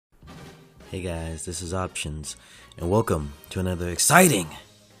Hey guys, this is Options, and welcome to another exciting,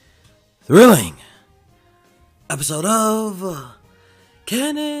 thrilling episode of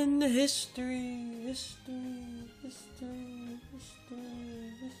Canon History.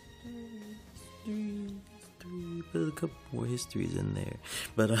 Put a couple more histories in there,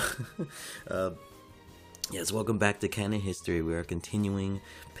 but yes, welcome back to Canon History. We are continuing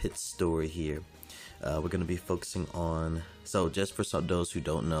Pitt's story here. We're going to be focusing on, so just for those who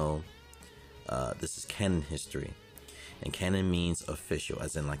don't know, this is canon history, and canon means official,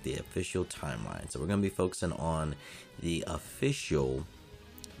 as in like the official timeline. So we're going to be focusing on the official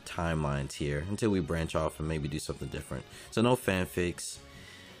timelines here until we branch off and maybe do something different. So no fanfics,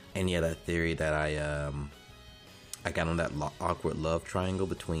 and yeah, that theory that I got on that awkward love triangle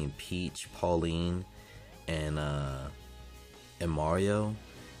between Peach, Pauline, and Mario.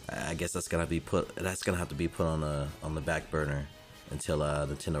 I guess that's gonna have to be put on the back burner until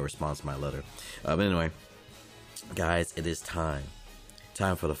Nintendo responds to my letter. But anyway, guys, it is time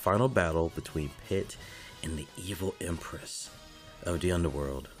for the final battle between Pitt and the evil Empress of the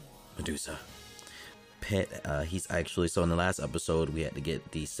Underworld, Medusa. Pitt, he's actually, so in the last episode we had to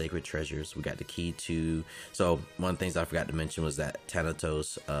get the sacred treasures. We got the key to, so one of the things I forgot to mention was that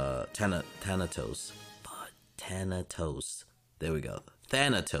Thanatos, there we go,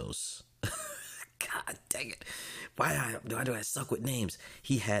 Thanatos. God dang it. Why do I suck with names?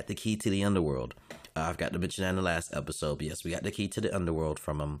 He had the key to the underworld. I forgot to mention that in the last episode, but yes, we got the key to the underworld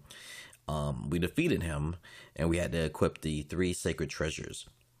from him. We defeated him, and we had to equip the 3 sacred treasures.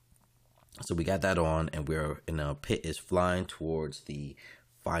 So we got that on, and Pitt is flying towards the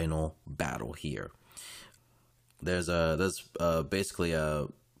final battle here. There's basically a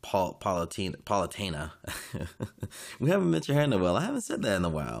Palutena. We haven't mentioned her in a while. I haven't said that in a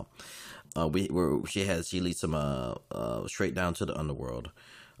while. She leads him straight down to the underworld.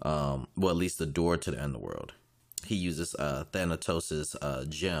 Well, at least the door to the underworld. He uses Thanatos'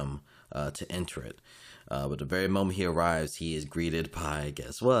 gem to enter it. But the very moment he arrives, he is greeted by,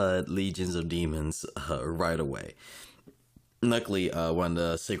 guess what? Legions of demons right away. Luckily, one of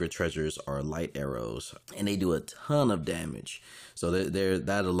the sacred treasures are light arrows, and they do a ton of damage. So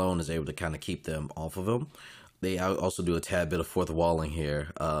that alone is able to kind of keep them off of him. They also do a tad bit of fourth walling here.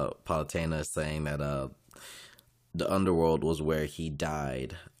 Palutena is saying that the underworld was where he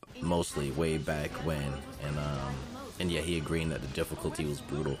died, mostly way back when, and yeah, he agreed that the difficulty was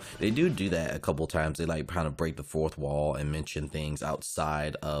brutal. They do that a couple times. They like kind of break the fourth wall and mention things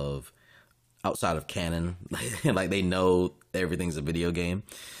outside of canon, like they know everything's a video game.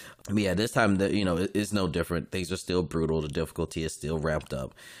 But yeah, this time it's no different. Things are still brutal. The difficulty is still ramped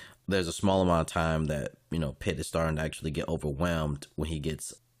up. There's a small amount of time that Pitt is starting to actually get overwhelmed when he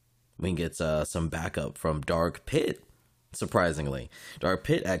gets some backup from Dark Pitt. Surprisingly, Dark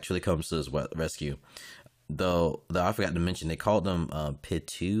Pitt actually comes to his rescue. Though I forgot to mention, they called them Pit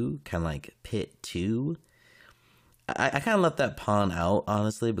 2, kind of like Pit 2. I kind of left that pawn out,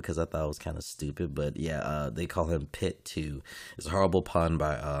 honestly, because I thought it was kind of stupid. But yeah, they call him Pit 2. It's a horrible pun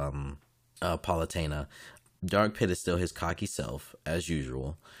by Palutena. Dark Pitt is still his cocky self, as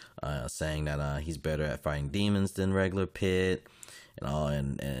usual, saying that he's better at fighting demons than regular Pitt,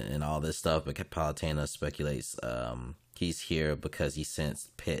 and all this stuff. But Palutena speculates he's here because he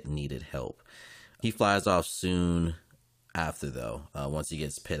sensed Pitt needed help. He flies off soon after, though, once he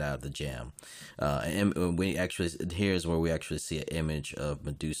gets Pitt out of the jam. And here's where we actually see an image of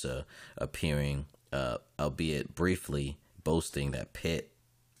Medusa appearing, albeit briefly, boasting that Pitt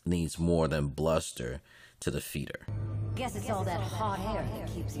needs more than bluster to defeat her. Guess it's all that hot air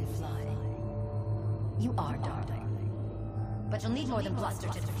that keeps you flying. You are, darling. But you'll need more than bluster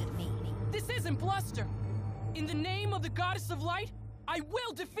to defeat me. This isn't bluster! In the name of the goddess of light, I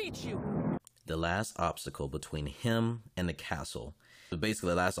will defeat you! The last obstacle between him and the castle. So basically,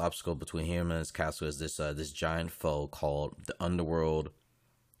 the last obstacle between him and his castle is this giant foe called the Underworld.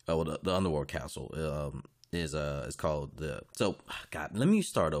 Oh, the Underworld Castle is called the. So, God, let me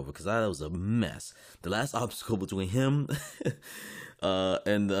start over because that was a mess. The last obstacle between him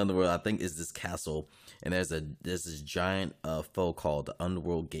and the Underworld, I think, is this castle, and there's this giant foe called the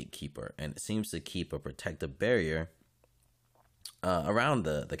Underworld Gatekeeper, and it seems to keep a protective barrier around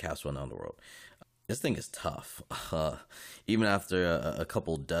the castle and Underworld. This thing is tough. Even after a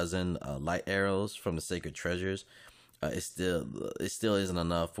couple dozen light arrows from the sacred treasures, it still isn't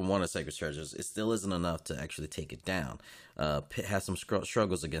enough. From one of the sacred treasures, it still isn't enough to actually take it down. Pitt has some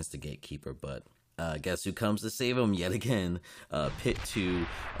struggles against the gatekeeper, but guess who comes to save him yet again? Pitt 2,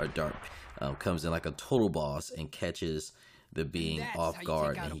 or Dark, comes in like a total boss and catches the being That's off how you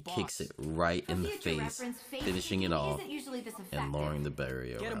guard, take out and a he boss. kicks it right in the face, finishing it off and lowering the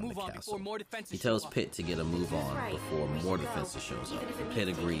barrier Get a around move the on castle. before more defenses He tells show up. Pit to get a move on before more defenses shows up. Pit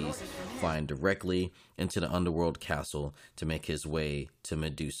agrees, flying directly into the underworld castle to make his way to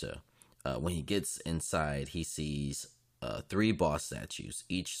Medusa. When he gets inside, he sees 3 boss statues.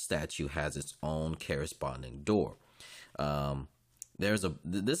 Each statue has its own corresponding door.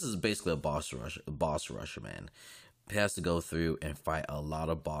 This is basically a boss rush, man. He has to go through and fight a lot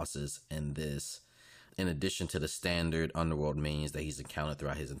of bosses in this. In addition to the standard underworld minions that he's encountered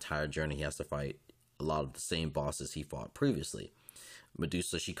throughout his entire journey, he has to fight a lot of the same bosses he fought previously.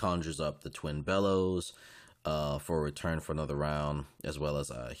 Medusa, she conjures up the Twin Bellows for a return for another round, as well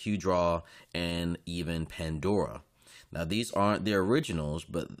as Hydra and even Pandora. Now, these aren't the originals,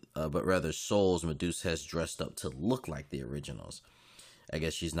 but rather souls Medusa has dressed up to look like the originals. I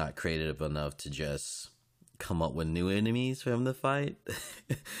guess she's not creative enough to just come up with new enemies for him to fight.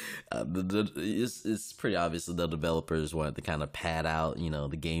 It's pretty obvious that the developers wanted to kind of pad out,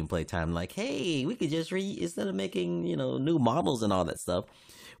 the gameplay time. Like, hey, we could just instead of making, new models and all that stuff,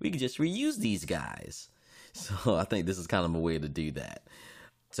 we could just reuse these guys. So I think this is kind of a way to do that.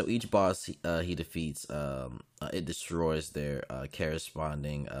 So each boss he defeats, it destroys their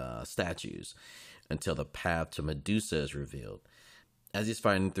corresponding statues until the path to Medusa is revealed. As he's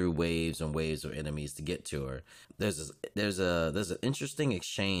fighting through waves and waves of enemies to get to her, there's an interesting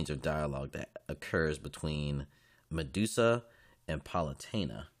exchange of dialogue that occurs between Medusa and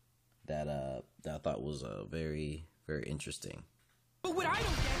Palutena that I thought was very, very interesting. But what I don't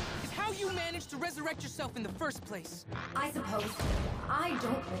get is how you managed to resurrect yourself in the first place. I suppose I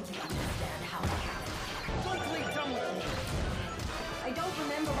don't really understand how that happened. Don't play dumb with me. I don't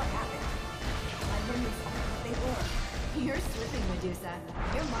remember what happened. My memories are what they were. You're slipping, Medusa.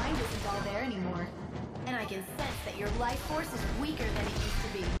 Your mind isn't all there anymore. And I can sense that your life force is weaker than it used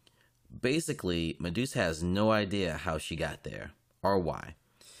to be. Basically, Medusa has no idea how she got there or why.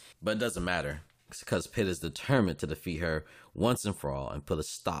 But it doesn't matter, because Pit is determined to defeat her once and for all and put a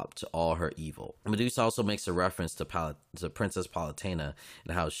stop to all her evil. Medusa also makes a reference to Princess Palutena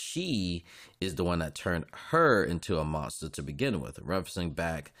and how she is the one that turned her into a monster to begin with, referencing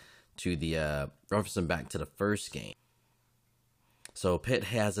back to the first game. So Pit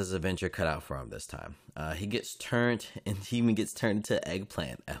has his adventure cut out for him this time. He gets turned, and he even gets turned into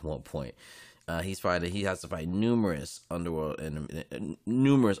Eggplant at one point. He has to fight numerous underworld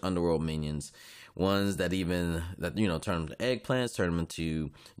minions, ones that turn him to eggplants, turn him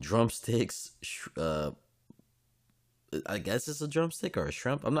into drumsticks. I guess it's a drumstick or a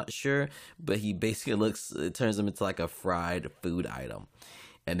shrimp. I'm not sure, but he basically turns him into like a fried food item,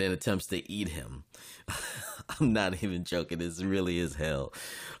 and then attempts to eat him. I'm not even joking. This really is hell.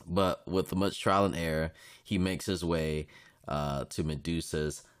 But with much trial and error, he makes his way to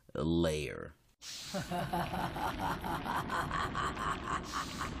Medusa's lair.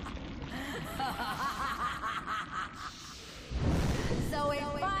 So we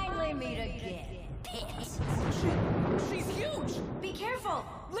finally meet again. She's huge! Be careful!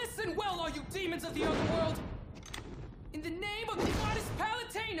 Listen well, all you demons of the underworld! In the name of the goddess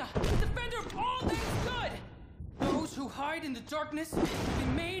Palutena, defender of all that is good, those who hide in the darkness have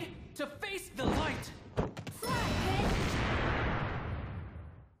been made to face the light.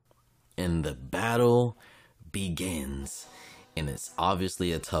 And the battle begins. And it's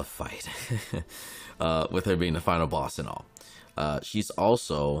obviously a tough fight, with her being the final boss and all. She's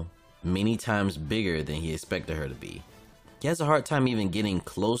also many times bigger than he expected her to be. He has a hard time even getting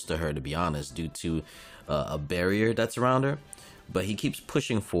close to her, to be honest, due to a barrier that's around her. But he keeps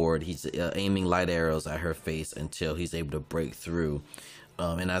pushing forward. He's aiming light arrows at her face until he's able to break through.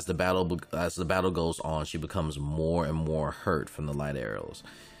 And as the battle goes on, she becomes more and more hurt from the light arrows.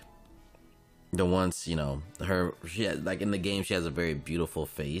 In the game, she has a very beautiful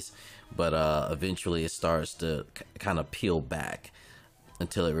face, but eventually it starts to kind of peel back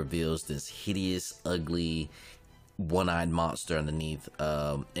until it reveals this hideous, ugly, one-eyed monster underneath.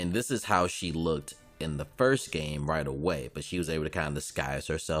 And this is how she looked in the first game right away, but she was able to kind of disguise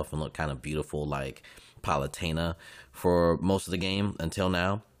herself and look kind of beautiful like Palutena for most of the game until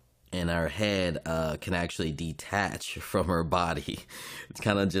now. And her head can actually detach from her body. It's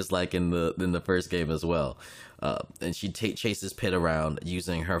kind of just like in the first game as well. And she chases Pit around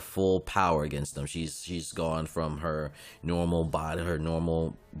using her full power against him. She's gone from her normal body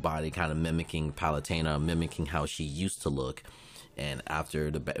kind of mimicking Palutena, mimicking how she used to look, And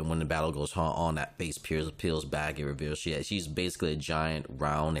after when the battle goes on, that face peels back. It reveals she's basically a giant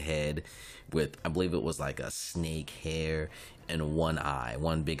round head with, I believe it was like a snake hair and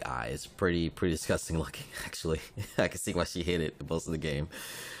one big eye. It's pretty disgusting looking, actually. I can see why she hit it most of the game.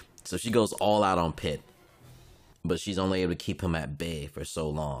 So she goes all out on Pit, but she's only able to keep him at bay for so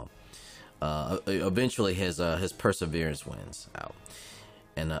long. Eventually his perseverance wins out.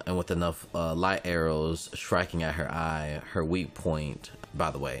 And with enough light arrows striking at her eye, her weak point, by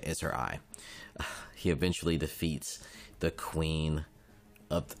the way, is her eye. He eventually defeats the Queen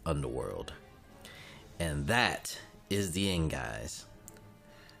of the Underworld. And that is the end, guys.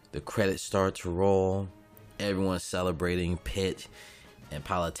 The credits start to roll. Everyone's celebrating. Pit and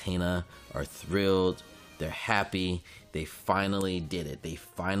Palutena are thrilled. They're happy. They finally did it. They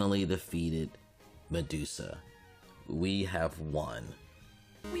finally defeated Medusa. We have won.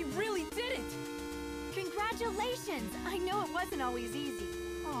 We really did it! Congratulations! I know it wasn't always easy.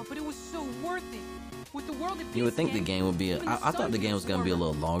 Oh, but it was so worth it. With the world You would think the game would be I thought the game was gonna be a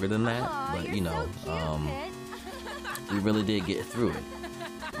little longer than that, but you know, we really did get through it.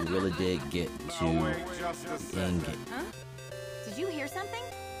 We really did get to end game. Huh? Did you hear something?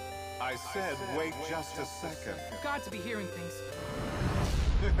 I said wait just a second. You've got to be hearing things.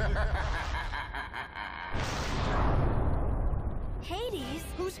 Hades?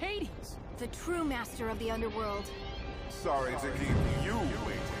 Who's Hades? The true master of the underworld. Sorry to keep you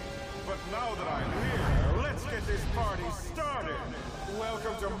waiting, but now that I'm here, let's get this party started.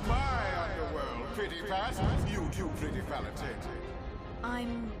 Welcome to my underworld, Pretty Pat. You too, Pretty Palutena.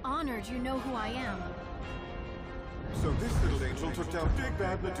 I'm honored you know who I am. So this little angel took down Big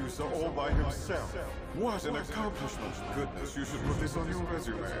Bad Medusa all by himself. What an accomplishment. Goodness, you should put this on your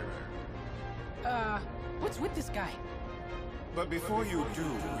resume. What's with this guy? But before you do,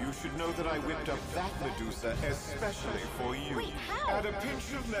 you should know that I whipped up that Medusa especially for you. Wait, how? Add a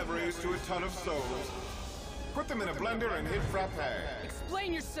pinch of memories to a ton of souls. Put them in a blender and hit frappe.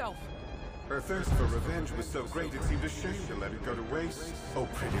 Explain yourself. Her thirst for revenge was so great it seemed a shame to let it go to waste. Oh,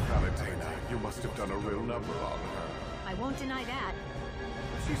 Pretty Palutena, you must have done a real number on her. I won't deny that.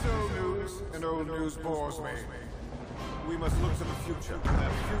 She's old news, and old news bores me. We must look to the future.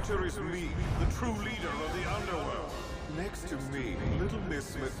 That future is me, the true leader of the underworld. Next to me, little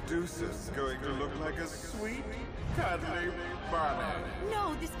Miss Medusa's going to look like a sweet, cuddly bunny.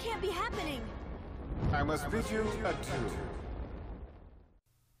 No, this can't be happening. I must bid you adieu.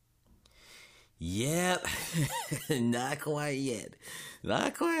 Yep, not quite yet.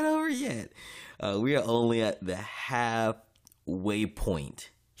 Not quite over yet. We are only at the halfway point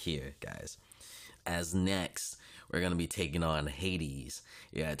here, guys. As next, we're going to be taking on Hades.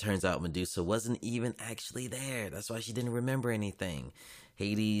 Yeah, it turns out Medusa wasn't even actually there. That's why she didn't remember anything.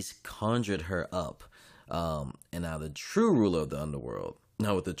 Hades conjured her up. And now the true ruler of the underworld.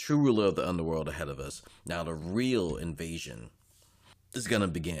 Now with the true ruler of the underworld ahead of us, now the real invasion is gonna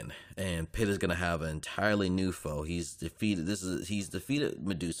begin, and Pit is gonna have an entirely new foe. He's defeated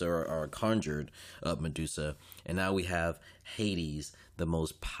Medusa, or conjured up Medusa, and now we have Hades, the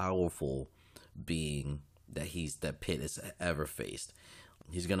most powerful being that Pit has ever faced.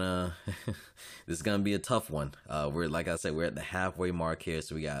 He's gonna this is gonna be a tough one. We're, like I said, we're at the halfway mark here,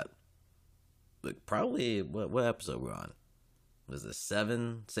 so we got probably what episode we're on. Was it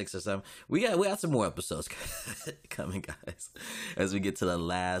 6 or 7? We got some more episodes coming, guys, as we get to the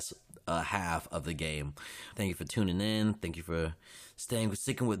last half of the game. Thank you for tuning in. Thank you for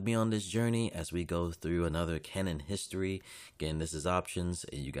sticking with me on this journey as we go through another canon history. Again, this is Options,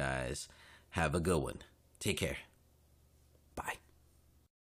 and you guys have a good one. Take care. Bye.